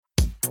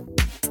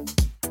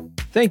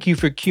Thank you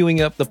for queuing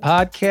up the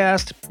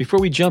podcast. Before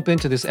we jump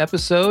into this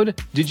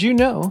episode, did you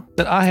know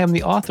that I am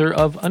the author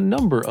of a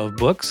number of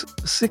books,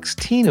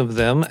 16 of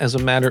them as a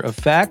matter of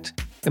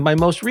fact, and my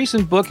most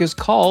recent book is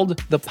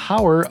called The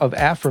Power of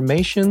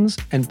Affirmations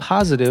and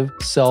Positive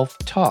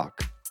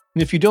Self-Talk.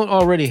 And if you don't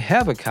already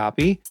have a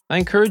copy, I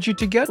encourage you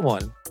to get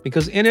one,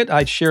 because in it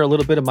I share a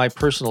little bit of my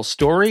personal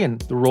story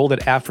and the role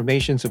that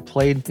affirmations have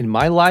played in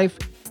my life.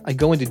 I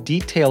go into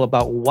detail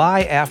about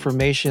why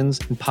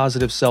affirmations and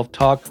positive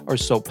self-talk are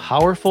so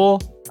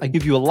powerful. I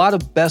give you a lot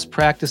of best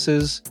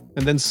practices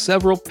and then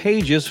several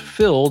pages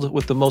filled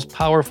with the most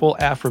powerful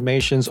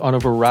affirmations on a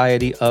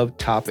variety of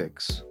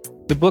topics.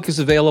 The book is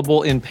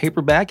available in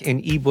paperback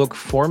and ebook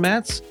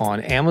formats on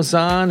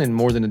Amazon in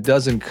more than a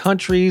dozen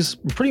countries,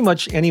 pretty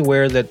much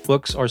anywhere that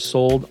books are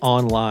sold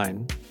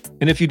online.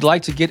 And if you'd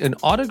like to get an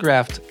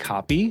autographed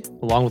copy,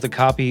 along with a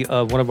copy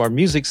of one of our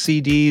music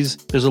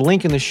CDs, there's a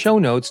link in the show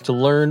notes to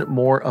learn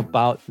more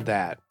about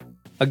that.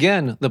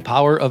 Again, The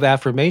Power of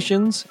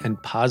Affirmations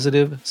and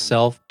Positive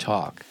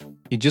Self-Talk.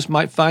 You just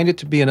might find it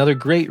to be another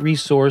great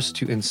resource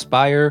to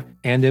inspire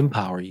and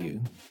empower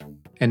you.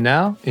 And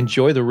now,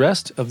 enjoy the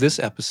rest of this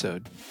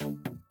episode.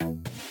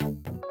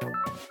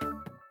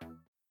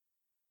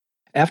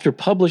 After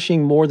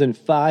publishing more than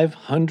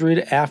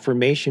 500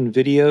 affirmation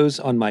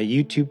videos on my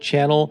YouTube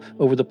channel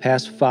over the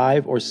past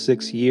 5 or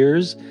 6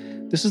 years,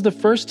 this is the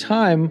first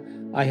time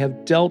I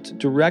have dealt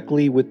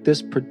directly with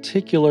this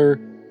particular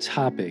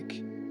topic.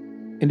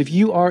 And if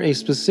you are a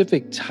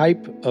specific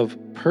type of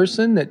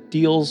person that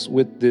deals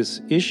with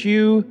this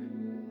issue,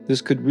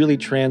 this could really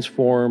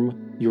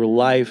transform your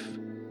life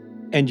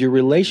and your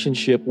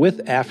relationship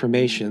with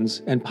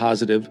affirmations and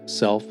positive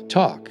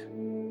self-talk.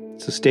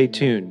 So stay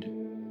tuned.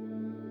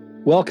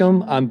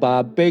 Welcome, I'm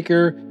Bob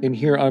Baker, and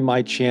here on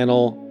my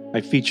channel,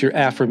 I feature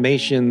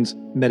affirmations,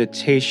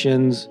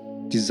 meditations,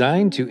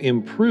 designed to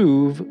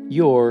improve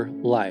your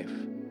life.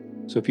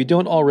 So if you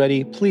don't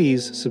already,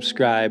 please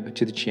subscribe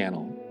to the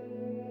channel.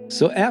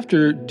 So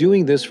after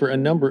doing this for a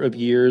number of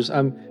years,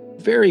 I'm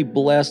very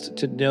blessed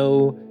to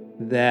know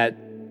that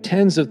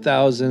tens of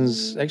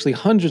thousands, actually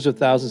hundreds of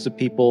thousands of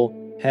people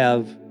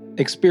have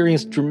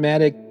experienced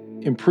dramatic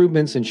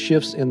improvements and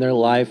shifts in their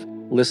life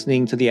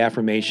listening to the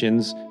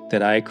affirmations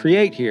that I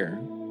create here.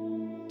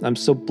 I'm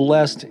so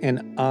blessed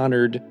and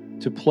honored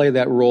to play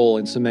that role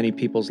in so many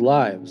people's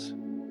lives.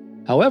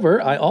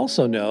 However, I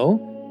also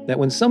know that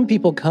when some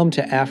people come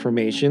to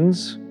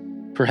affirmations,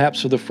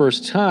 perhaps for the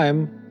first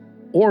time,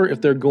 or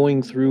if they're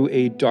going through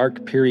a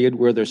dark period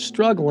where they're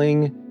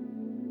struggling,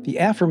 the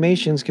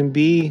affirmations can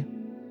be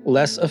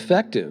less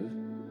effective.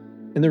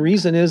 And the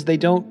reason is they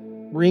don't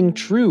ring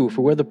true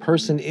for where the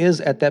person is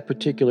at that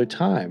particular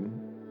time.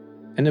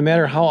 And no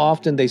matter how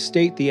often they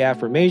state the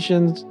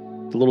affirmations,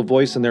 the little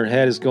voice in their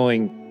head is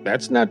going,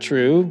 "That's not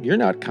true. You're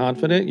not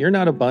confident. You're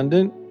not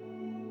abundant."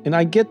 And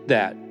I get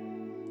that.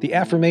 The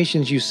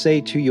affirmations you say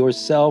to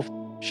yourself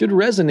should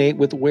resonate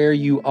with where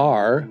you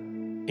are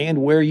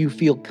and where you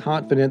feel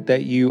confident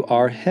that you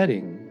are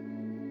heading.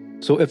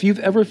 So if you've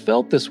ever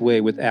felt this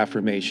way with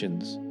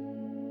affirmations,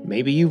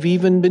 maybe you've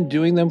even been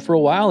doing them for a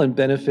while and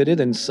benefited,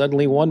 and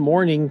suddenly one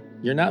morning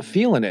you're not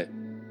feeling it,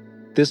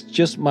 this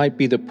just might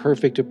be the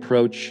perfect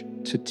approach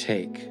to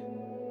take.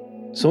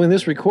 So in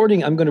this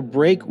recording, I'm going to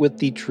break with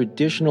the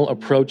traditional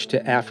approach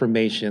to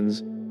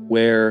affirmations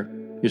where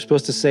you're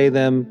supposed to say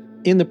them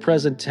in the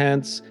present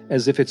tense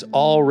as if it's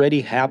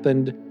already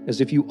happened,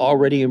 as if you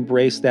already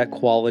embrace that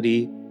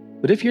quality.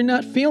 But if you're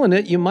not feeling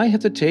it, you might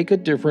have to take a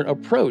different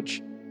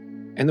approach.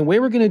 And the way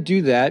we're going to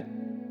do that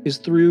is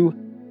through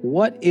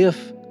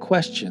what-if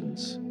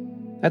questions.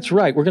 That's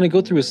right, we're going to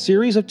go through a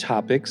series of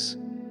topics.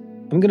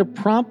 I'm going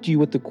to prompt you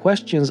with the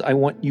questions I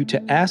want you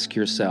to ask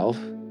yourself.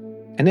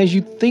 And as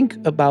you think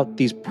about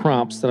these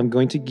prompts that I'm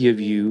going to give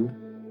you,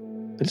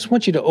 I just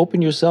want you to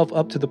open yourself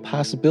up to the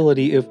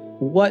possibility of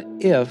what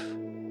if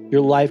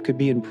your life could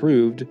be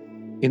improved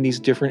in these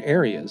different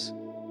areas.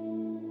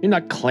 You're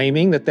not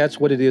claiming that that's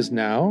what it is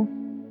now.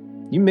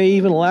 You may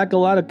even lack a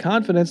lot of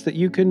confidence that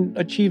you can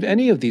achieve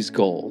any of these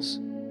goals.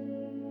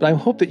 But I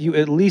hope that you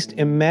at least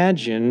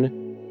imagine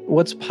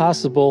what's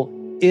possible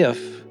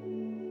if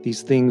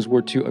these things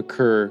were to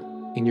occur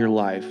in your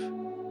life.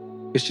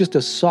 It's just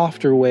a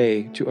softer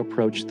way to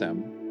approach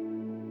them.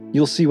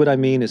 You'll see what I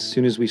mean as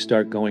soon as we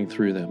start going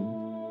through them.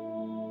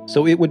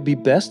 So it would be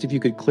best if you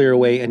could clear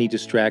away any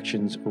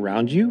distractions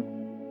around you.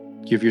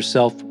 Give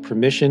yourself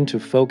permission to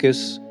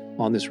focus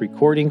on this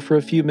recording for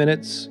a few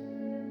minutes.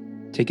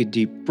 Take a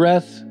deep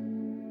breath.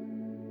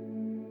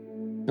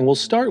 And we'll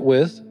start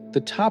with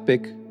the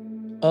topic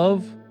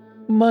of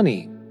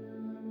money.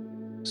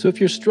 So if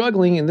you're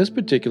struggling in this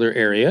particular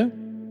area,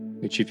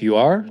 which if you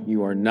are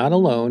not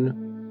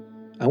alone,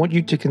 I want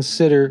you to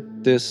consider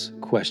this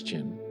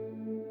question.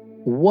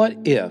 What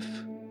if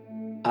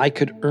I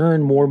could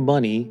earn more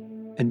money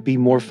and be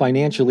more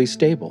financially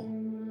stable?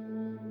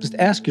 Just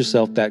ask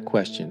yourself that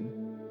question.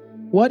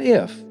 What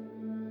if?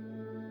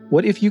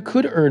 What if you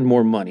could earn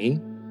more money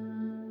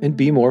and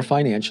be more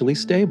financially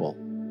stable?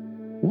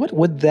 What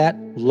would that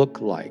look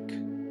like?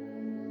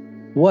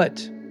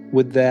 What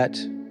would that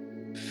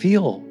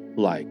feel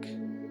like?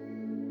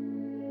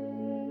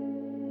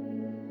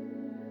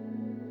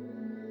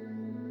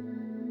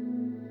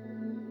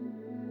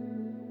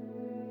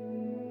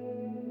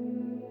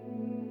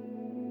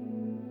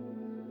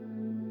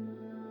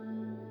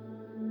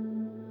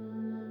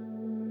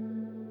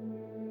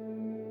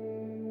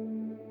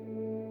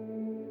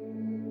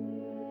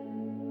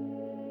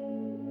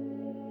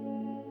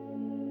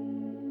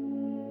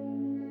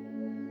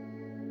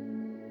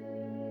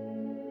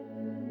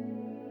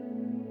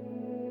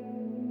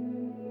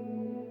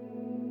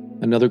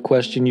 Another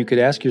question you could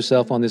ask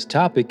yourself on this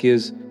topic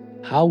is,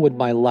 how would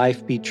my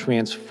life be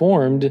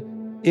transformed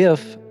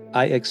if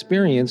I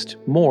experienced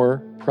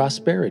more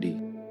prosperity?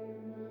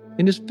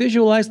 And just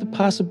visualize the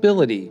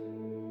possibility.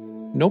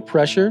 No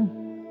pressure,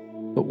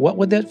 but what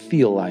would that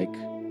feel like?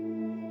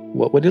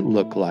 What would it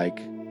look like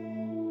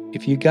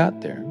if you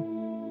got there?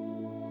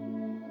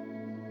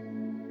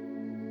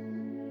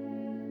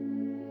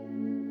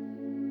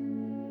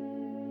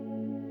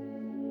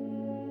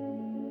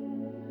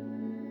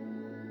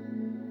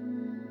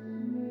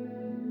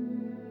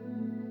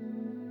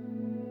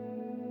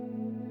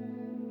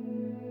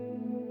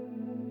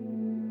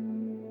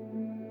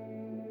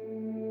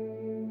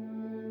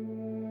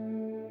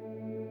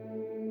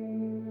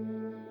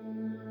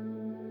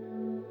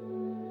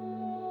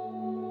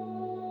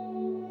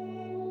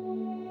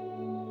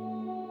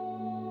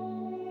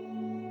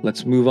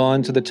 Let's move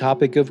on to the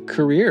topic of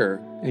career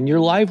and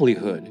your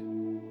livelihood.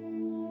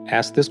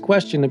 Ask this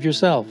question of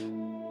yourself.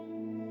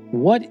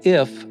 What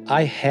if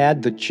I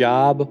had the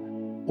job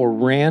or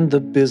ran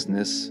the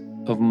business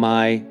of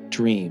my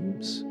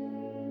dreams?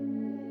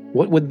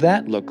 What would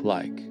that look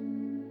like?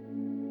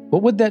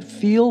 What would that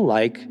feel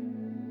like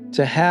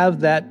to have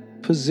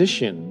that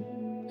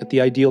position at the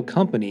ideal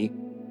company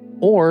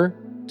or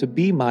to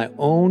be my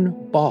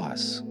own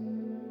boss?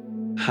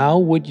 How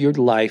would your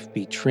life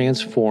be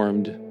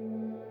transformed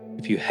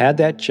if you had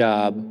that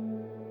job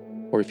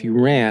or if you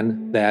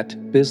ran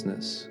that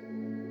business?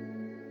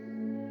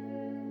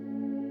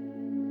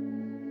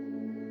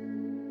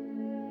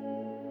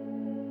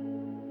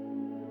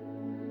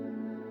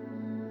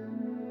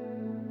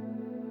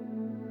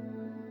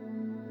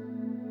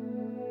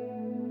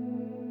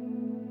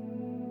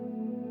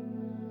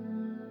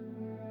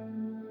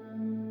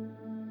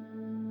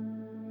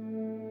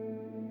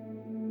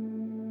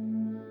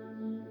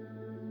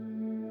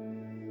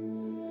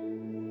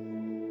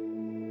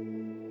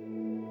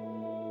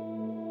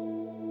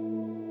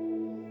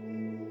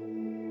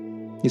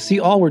 You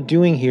see, all we're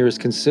doing here is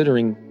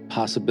considering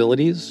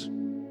possibilities.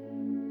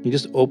 You're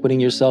just opening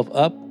yourself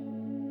up.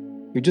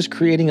 You're just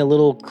creating a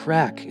little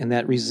crack in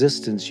that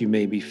resistance you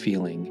may be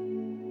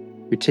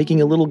feeling. You're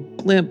taking a little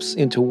glimpse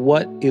into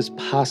what is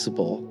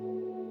possible.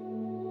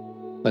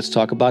 Let's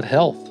talk about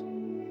health.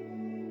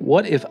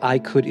 What if I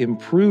could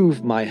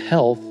improve my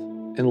health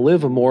and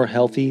live a more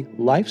healthy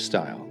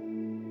lifestyle?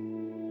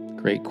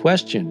 Great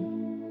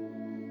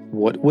question.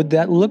 What would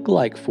that look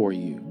like for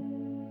you?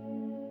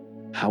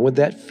 How would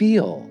that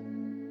feel?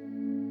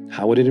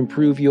 How would it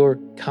improve your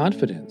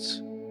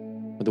confidence,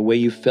 or the way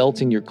you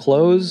felt in your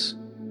clothes,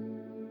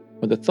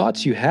 or the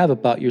thoughts you have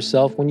about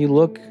yourself when you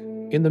look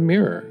in the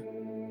mirror?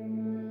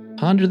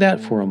 Ponder that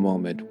for a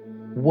moment.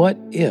 What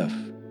if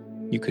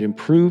you could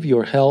improve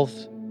your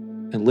health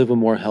and live a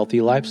more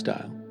healthy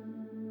lifestyle?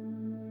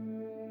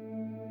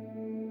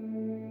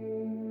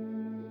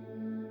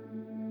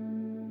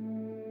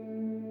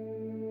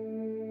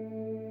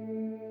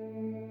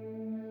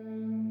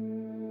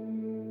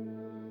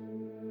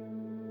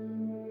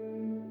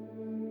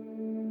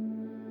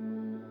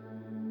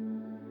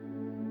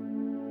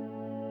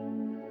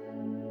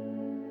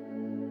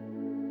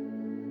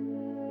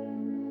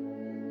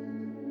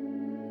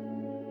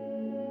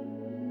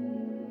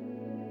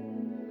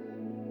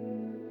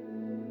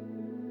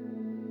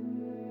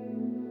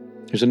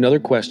 Here's another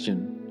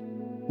question.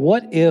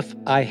 What if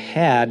I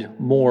had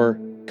more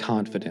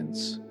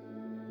confidence?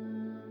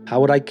 How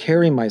would I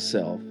carry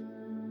myself?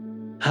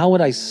 How would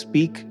I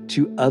speak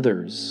to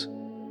others?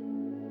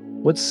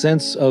 What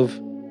sense of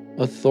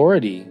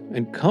authority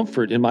and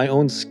comfort in my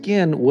own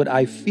skin would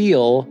I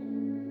feel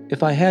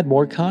if I had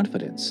more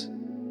confidence?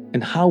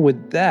 And how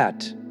would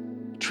that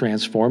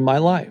transform my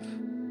life?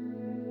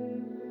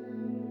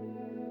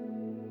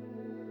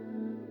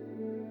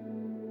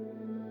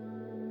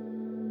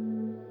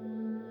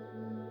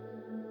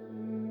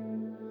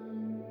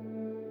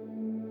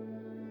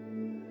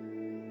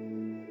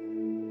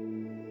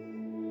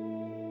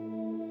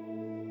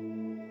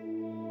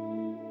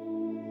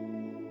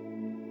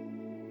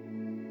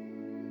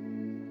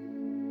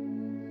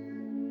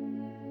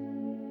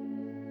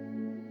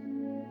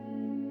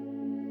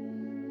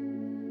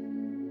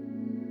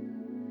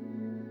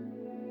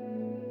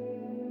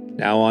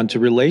 Now on to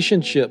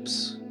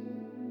relationships.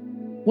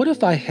 What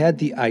if I had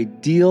the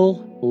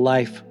ideal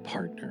life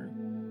partner?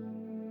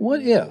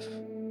 What if?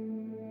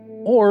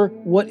 Or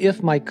what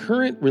if my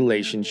current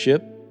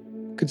relationship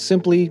could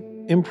simply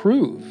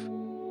improve?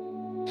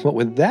 What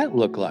would that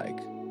look like?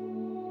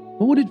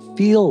 What would it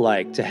feel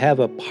like to have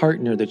a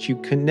partner that you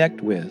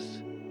connect with,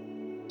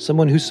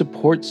 someone who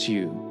supports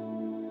you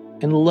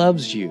and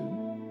loves you?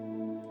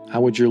 How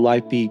would your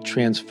life be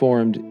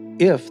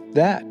transformed if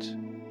that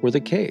were the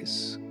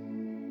case?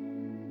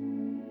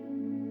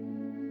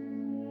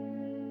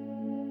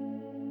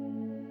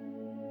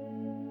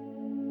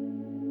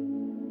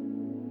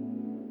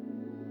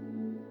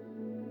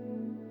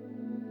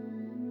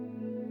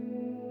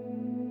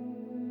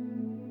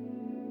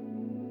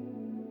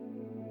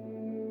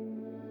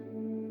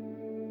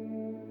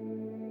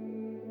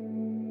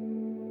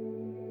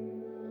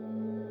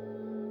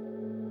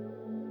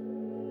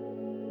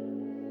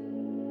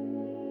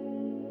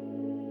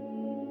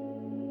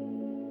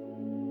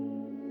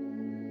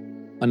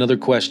 Another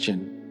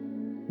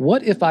question.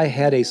 What if I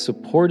had a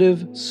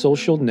supportive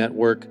social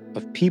network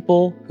of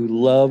people who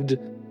loved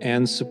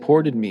and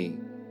supported me?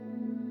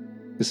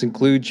 This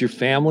includes your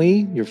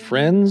family, your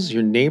friends,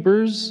 your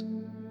neighbors,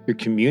 your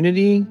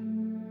community.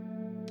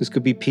 This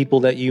could be people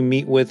that you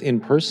meet with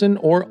in person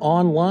or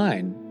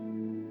online.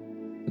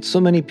 But so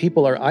many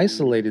people are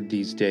isolated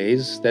these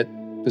days that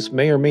this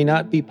may or may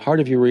not be part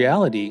of your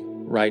reality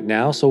right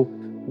now. So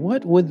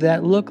what would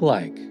that look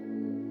like?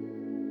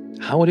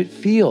 How would it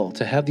feel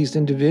to have these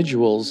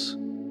individuals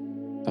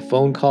a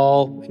phone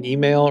call, an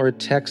email, or a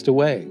text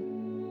away?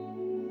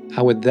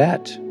 How would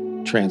that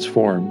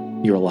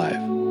transform your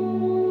life?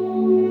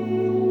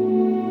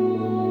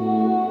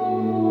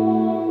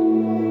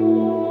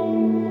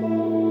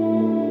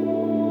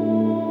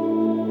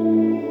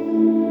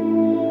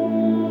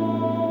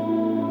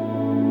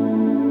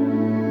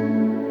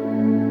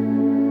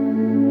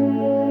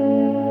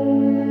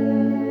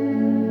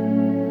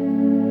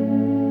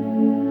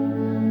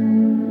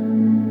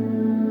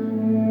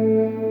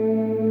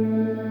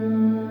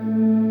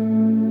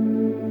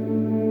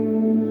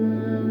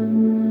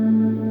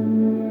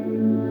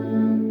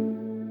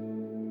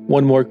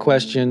 One more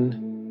question.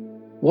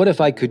 What if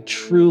I could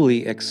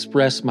truly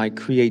express my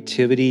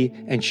creativity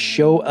and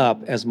show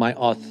up as my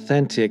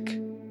authentic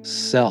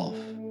self?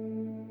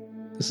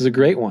 This is a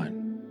great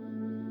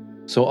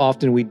one. So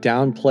often we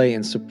downplay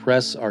and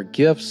suppress our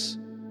gifts.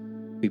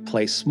 We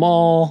play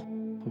small,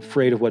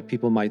 afraid of what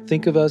people might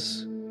think of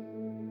us.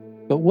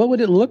 But what would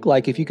it look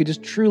like if you could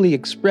just truly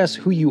express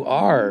who you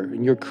are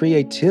and your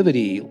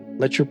creativity,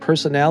 let your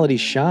personality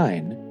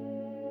shine?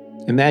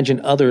 Imagine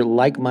other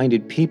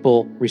like-minded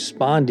people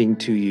responding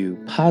to you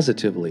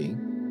positively.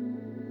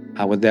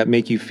 How would that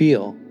make you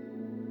feel?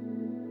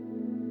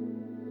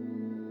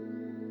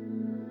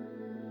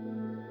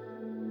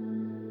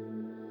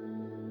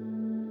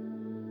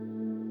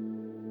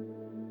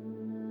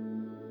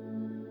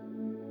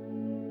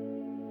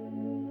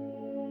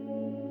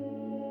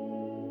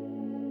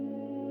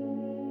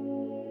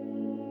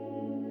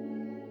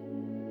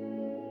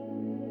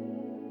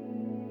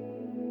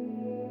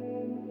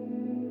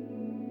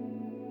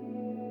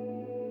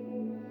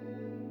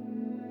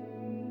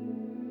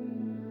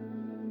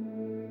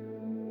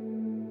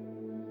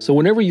 So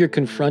whenever you're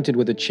confronted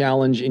with a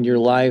challenge in your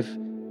life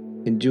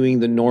in doing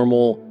the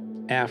normal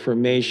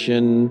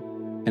affirmation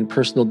and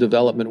personal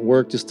development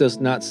work just does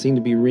not seem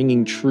to be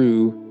ringing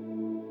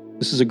true,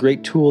 this is a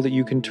great tool that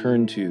you can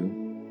turn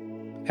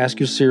to. Ask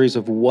your series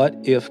of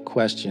what-if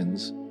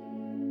questions.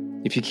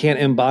 If you can't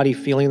embody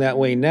feeling that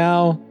way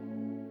now,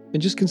 then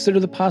just consider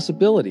the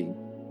possibility.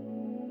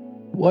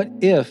 What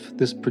if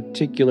this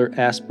particular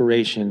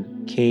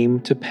aspiration came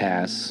to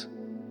pass?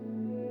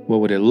 What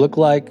would it look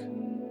like?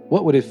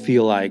 What would it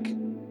feel like?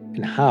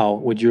 And how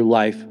would your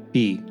life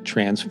be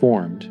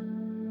transformed?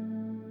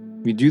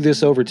 If you do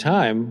this over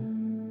time,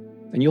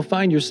 and you'll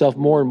find yourself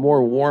more and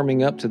more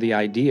warming up to the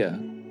idea.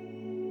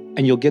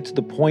 And you'll get to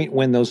the point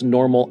when those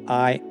normal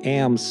I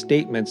am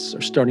statements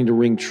are starting to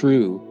ring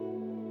true.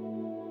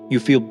 You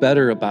feel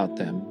better about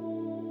them.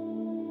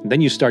 And then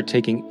you start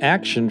taking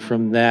action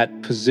from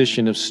that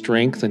position of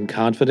strength and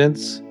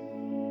confidence.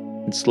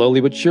 And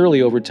slowly but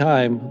surely over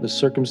time, the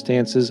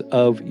circumstances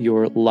of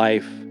your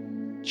life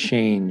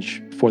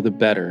change for the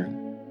better.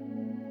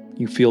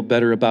 You feel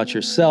better about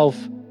yourself.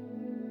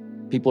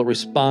 People are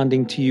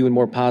responding to you in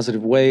more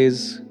positive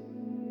ways.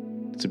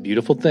 It's a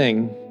beautiful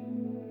thing.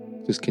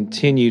 Just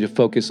continue to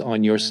focus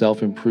on your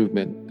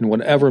self-improvement in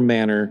whatever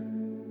manner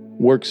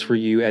works for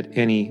you at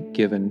any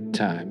given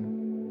time.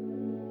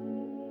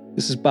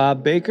 This is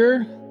Bob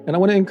Baker, and I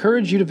want to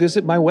encourage you to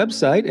visit my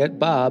website at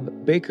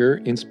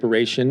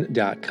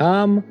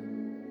bobbakerinspiration.com.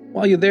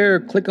 While you're there,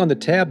 click on the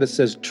tab that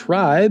says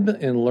Tribe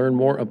and learn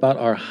more about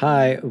our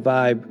High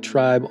Vibe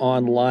Tribe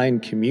online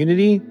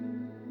community.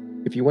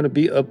 If you want to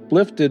be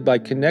uplifted by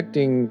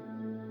connecting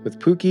with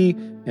Pookie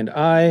and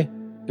I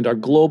and our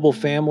global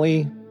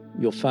family,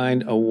 you'll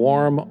find a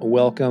warm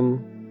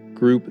welcome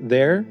group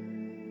there.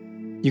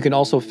 You can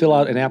also fill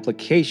out an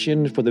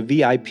application for the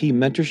VIP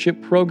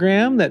mentorship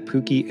program that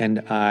Pookie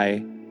and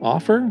I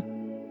offer.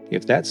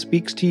 If that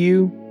speaks to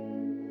you,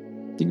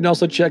 you can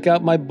also check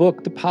out my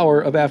book, The Power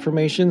of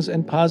Affirmations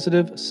and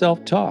Positive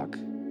Self-Talk,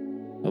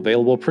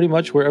 available pretty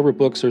much wherever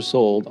books are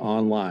sold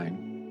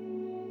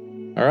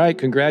online. All right,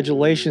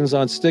 congratulations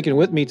on sticking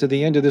with me to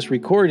the end of this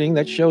recording.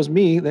 That shows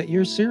me that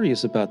you're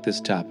serious about this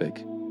topic.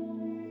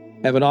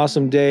 Have an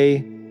awesome day,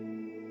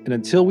 and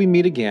until we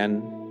meet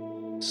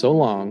again, so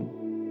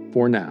long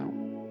for now.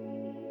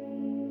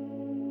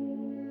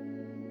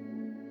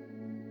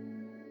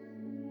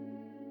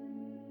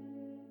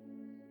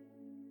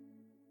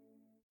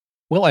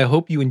 Well, I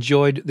hope you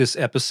enjoyed this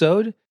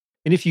episode.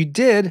 And if you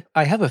did,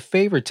 I have a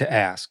favor to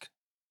ask.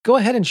 Go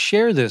ahead and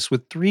share this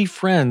with 3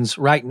 friends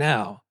right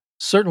now.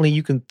 Certainly,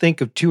 you can think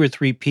of 2 or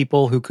 3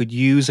 people who could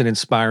use an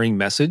inspiring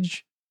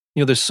message.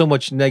 There's so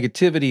much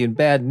negativity and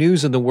bad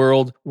news in the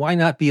world. Why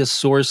not be a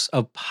source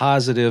of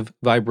positive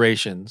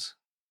vibrations?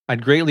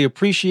 I'd greatly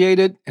appreciate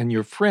it, and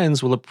your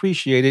friends will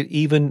appreciate it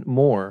even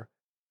more.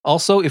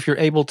 Also, if you're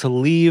able to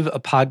leave a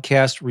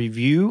podcast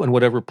review on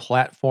whatever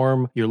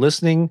platform you're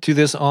listening to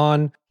this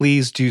on,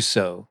 please do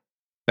so.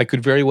 That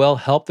could very well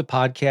help the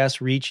podcast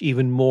reach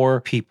even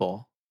more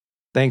people.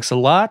 Thanks a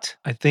lot.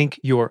 I think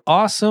you're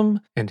awesome,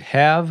 and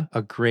have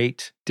a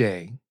great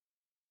day.